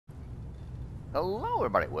Hello,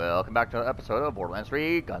 everybody. Welcome back to another episode of Borderlands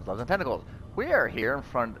 3 Guns, Loves, and Tentacles. We are here in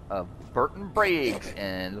front of Burton Briggs,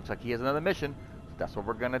 and it looks like he has another mission. So that's what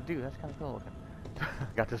we're going to do. That's kind of cool looking.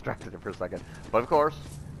 Got distracted there for a second. But of course,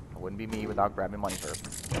 it wouldn't be me without grabbing money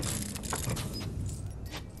first.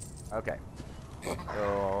 Okay.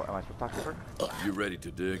 So, am I supposed to talk to her? You ready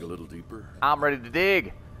to dig a little deeper? I'm ready to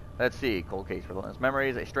dig. Let's see. Cold case for relentless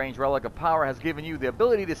memories. A strange relic of power has given you the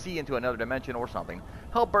ability to see into another dimension or something.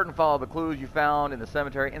 Help Burton follow the clues you found in the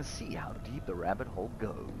cemetery and see how deep the rabbit hole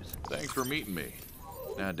goes. Thanks for meeting me.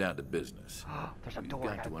 Now down to business. There's a You've door.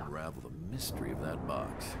 got to unravel the mystery of that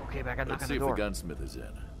box. Okay, but I gotta knock Let's on see the if door. the gunsmith is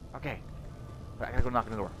in. Okay. But I gotta go knock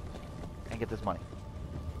on the door. And get this money.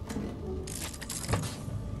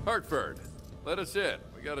 Hartford, let us in.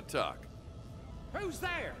 We gotta talk. Who's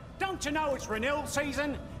there? Don't you know it's renewal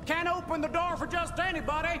season? Can't open the door for just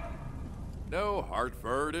anybody. No,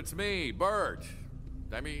 Hartford, it's me, Burton.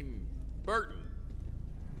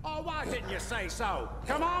 Oh, why didn't you say so?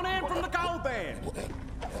 Come on in from the cold then.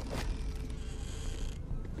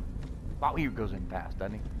 Wow, he goes in fast,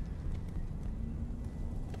 doesn't he?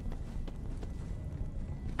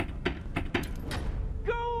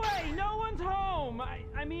 Go away! No one's home!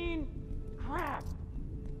 I mean, crap.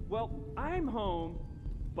 Well, I'm home,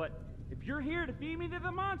 but if you're here to feed me to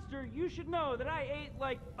the monster, you should know that I ate,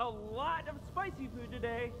 like, a lot of spicy food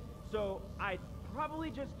today, so I'd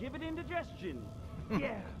probably just give it indigestion.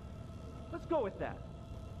 Yeah. Let's go with that.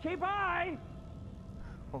 Okay, bye!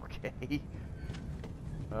 Okay.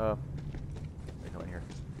 Let me go in here.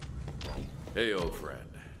 Hey, old friend.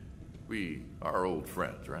 We are old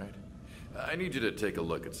friends, right? I need you to take a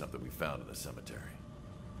look at something we found in the cemetery.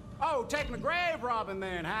 Oh, taking a grave robbing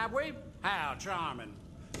then, have we? How charming.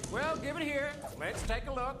 Well, give it here. Let's take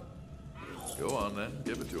a look. Go on then,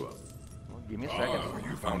 give it to him. Well, give me a second.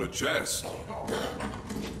 You found a chest.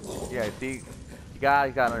 Yeah, see, you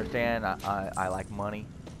guys gotta understand, I like money.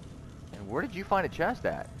 And where did you find a chest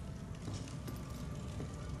at?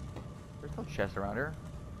 There's no chest around here.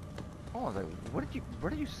 Hold on a second. Where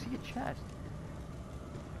did you see a chest?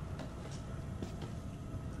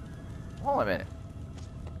 Hold on a minute.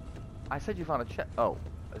 I said you found a chest. Oh,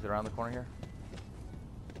 is it around the corner here?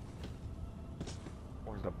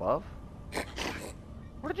 Or is it above?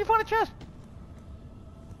 Where did you find a chest?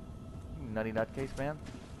 You nutty nutcase, man.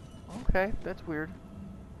 Okay, that's weird.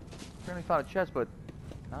 Apparently found a chest, but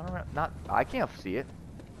not around. I can't see it.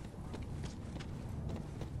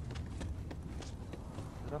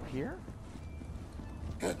 Is it up here?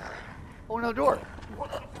 Oh, another door.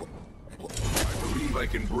 I believe I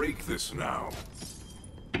can break this now.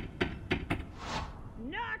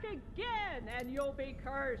 Knock again, and you'll be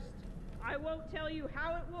cursed. I won't tell you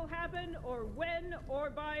how it will happen, or when,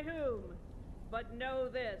 or by whom. But know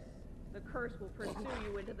this, the curse will pursue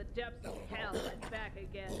you into the depths of hell and back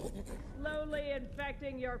again, slowly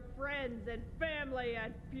infecting your friends and family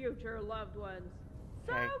and future loved ones.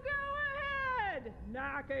 So Okay. go ahead,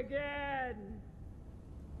 knock again.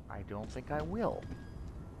 I don't think I will.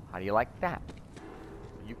 How do you like that?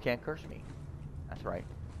 You can't curse me. That's right.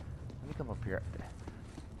 Let me come up here.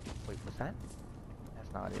 Wait, what's that?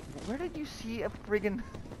 That's not it. Where did you see a friggin...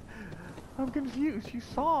 I'm confused. You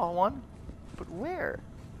saw one, but where?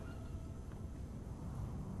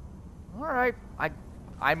 Alright.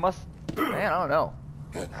 I must... Man, I don't know.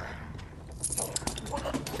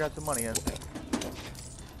 Got some money in.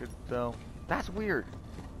 Good, so... That's weird.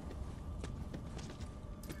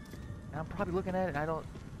 And I'm probably looking at it and I don't...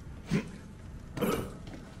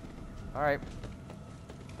 Alright.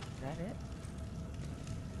 Is that it?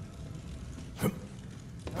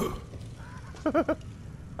 No.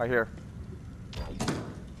 Right here.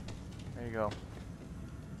 There you go.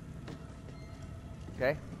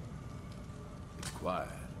 Okay. It's quiet.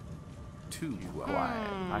 Too quiet.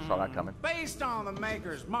 I saw that coming. Based on the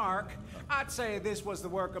maker's mark, I'd say this was the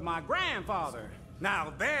work of my grandfather.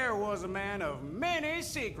 Now, there was a man of many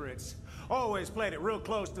secrets. Always played it real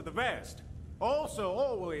close to the vest. Also,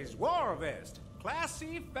 always wore a vest.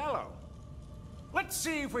 Classy fellow. Let's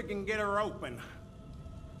see if we can get her open.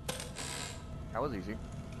 That was easy.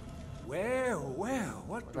 Well,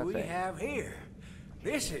 what do we say? have here?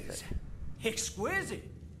 This is exquisite.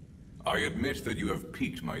 I admit that you have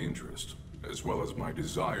piqued my interest, as well as my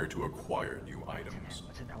desire to acquire new items.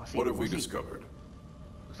 What's in there? Let's see. What have we Let's see. discovered?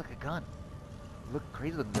 Looks like a gun. Look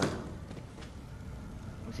crazy looking gun.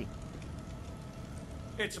 Let me see.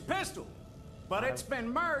 It's a pistol, but it's been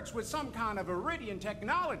merged with some kind of Iridian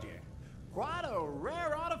technology. Quite a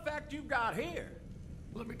rare artifact you've got here.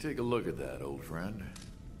 Let me take a look at that, old friend.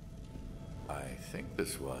 I think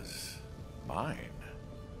this was mine.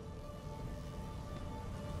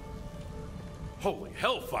 Holy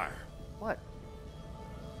hellfire! What?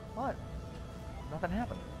 What? Nothing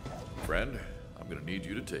happened. Friend, I'm gonna need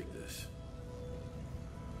you to take this.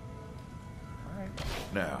 Alright.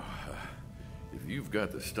 Now, if you've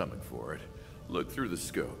got the stomach for it, look through the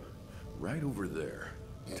scope. Right over there.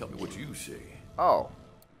 Tell me what you see. Oh.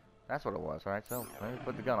 That's what it was. Alright, so let me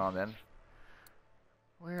put the gun on then.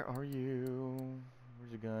 Where are you?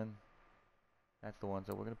 Where's your gun? That's the one,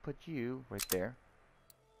 so we're gonna put you right there.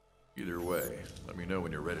 Either way, let me know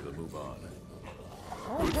when you're ready to move on.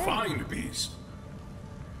 Good find, beast.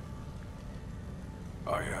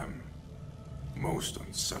 I am most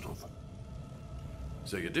unsettled.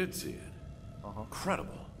 So you did see it.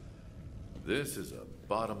 Incredible. This is a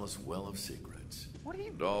bottomless well of secrets. What are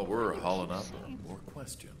you? And all we're hauling up are more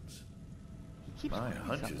questions. He keeps My saying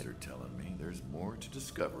hunches something. are telling me there's more to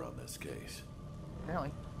discover on this case.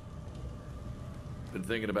 Apparently. Been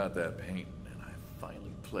thinking about that painting, and I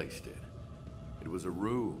finally placed it. It was a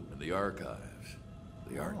room in the archives,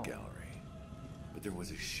 the art gallery. But there was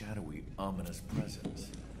a shadowy, ominous presence.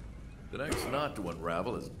 The next knot to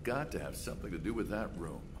unravel has got to have something to do with that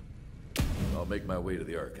room. I'll make my way to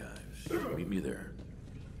the archives. Meet me there.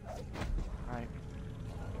 Alright.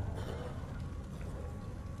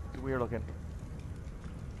 It's weird looking.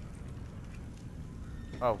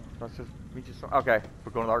 Oh, that's just me just okay,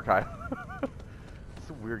 we're going to the archive. It's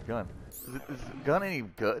a weird gun. Is the gun any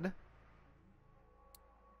good?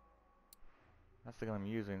 That's the gun I'm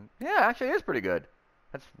using. Yeah, actually it is pretty good.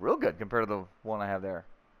 That's real good compared to the one I have there.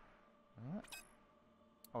 What?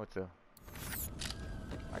 Oh, it's a...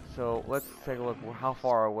 Alright, so let's take a look. How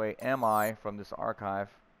far away am I from this archive?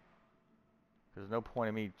 There's no point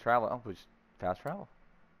in me traveling. Oh, just fast travel.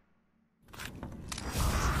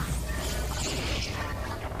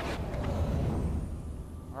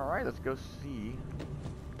 Alright, let's go see.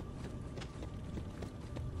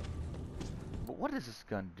 But what does this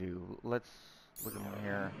gun do? Let's look in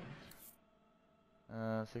here.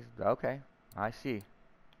 Okay, I see.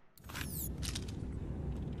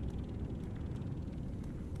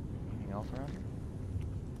 Anything else around here?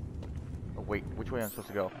 Oh wait, which way am I supposed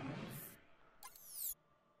to go?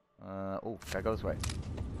 Oh, gotta go this way.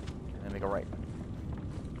 And then make a right.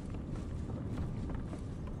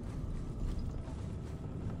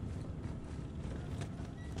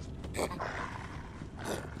 And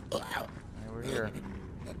we're here.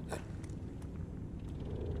 I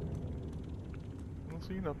don't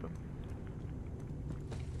see nothing.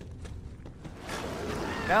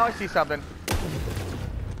 Now I see something.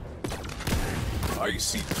 I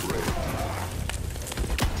see thread.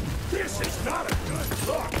 This is not a good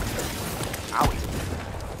look. Owie.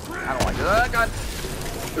 I don't like it. God.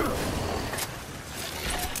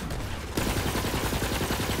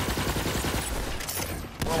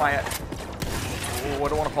 Where am I at? Oh, I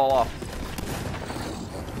don't want to fall off.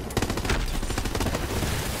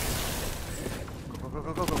 Go, go,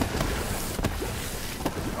 go, go, go.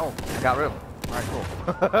 Oh, I got rid of him. Alright, cool.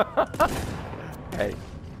 Hey,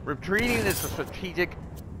 retreating is a strategic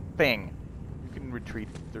thing. You can retreat.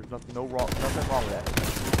 There's nothing wrong with that.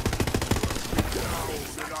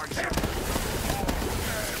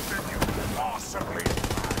 Possibly.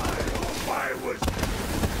 I was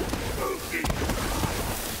spooky.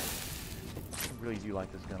 I really do like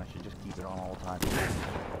this gun. I should just keep it on all the time.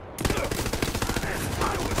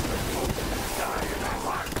 I was supposed to die in a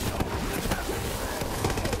heart.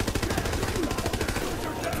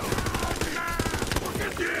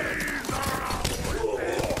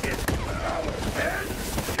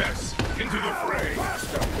 Yes, into the fray.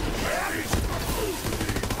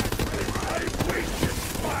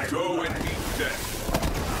 Go and meet death.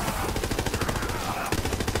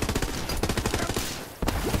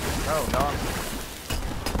 Oh, no.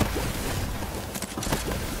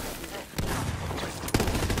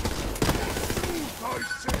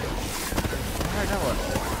 Alright, now what?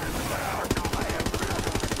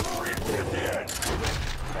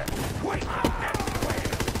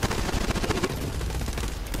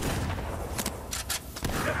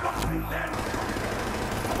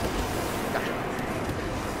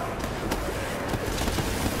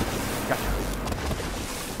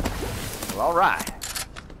 All right.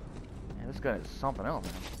 Man, this gun is something else.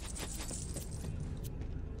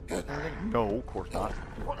 No, of course not.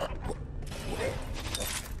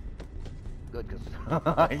 Good, because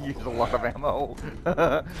I use a lot of ammo.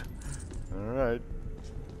 All right.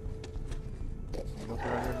 Anything else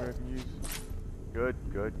around here I can use? Good,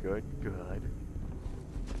 good, good, good.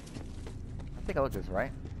 I think I looked at this,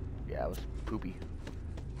 right? Yeah, it was poopy.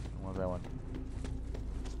 What was that one?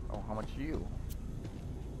 Oh, how much are you?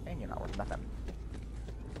 And you're not worth nothing.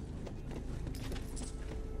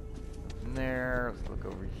 In there. there. Let's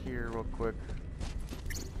look over here real quick.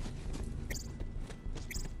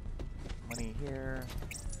 Money here.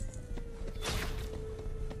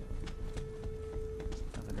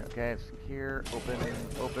 Okay, it's here. Open,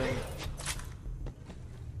 open.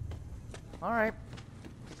 Alright.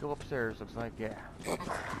 Let's go upstairs, looks like, yeah.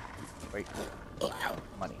 Wait.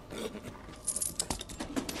 Money.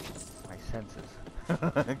 My senses.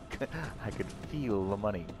 I could feel the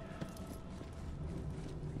money.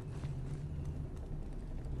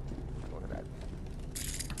 Look at that.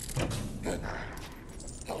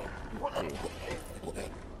 Let's see.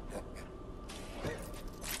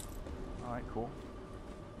 Alright, cool.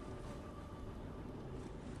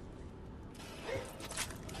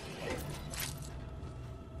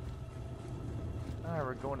 Alright,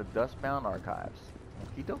 we're going to Dustbound Archives.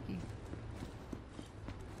 Okie dokie.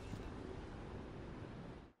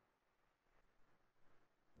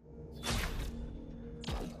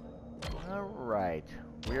 Alright.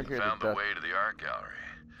 We're here Found to the way to the art gallery.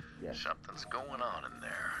 Yes. Something's going on in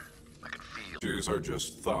there. I can feel it. These are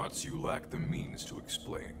just thoughts you lack the means to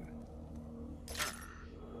explain.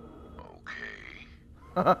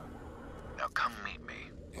 Okay. Now come meet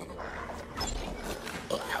me.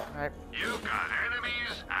 Alright. You've got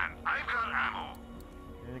enemies, and I've got ammo.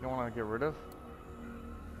 Anything I want to get rid of?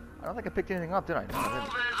 I don't think I picked anything up, did I? No, I didn't.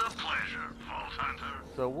 Always a pleasure, Vault Hunter.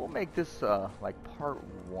 So we'll make this like part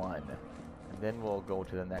 1, and then we'll go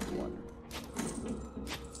to the next one.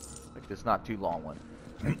 Like this not too long one,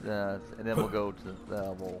 and then we'll go to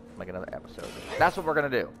we'll make another episode. That's what we're gonna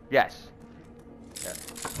do. Yes. Yes.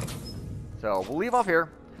 So we'll leave off here,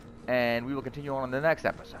 and we will continue on in the next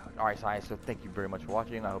episode. All right, guys. So thank you very much for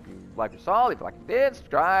watching. I hope you liked or saw. If you liked, you did,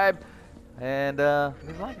 subscribe, and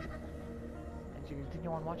leave a like. And you can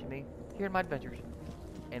continue on watching me here in my adventures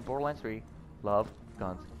in Borderlands 3. Love,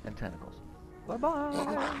 guns, and tentacles.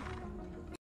 Bye-bye.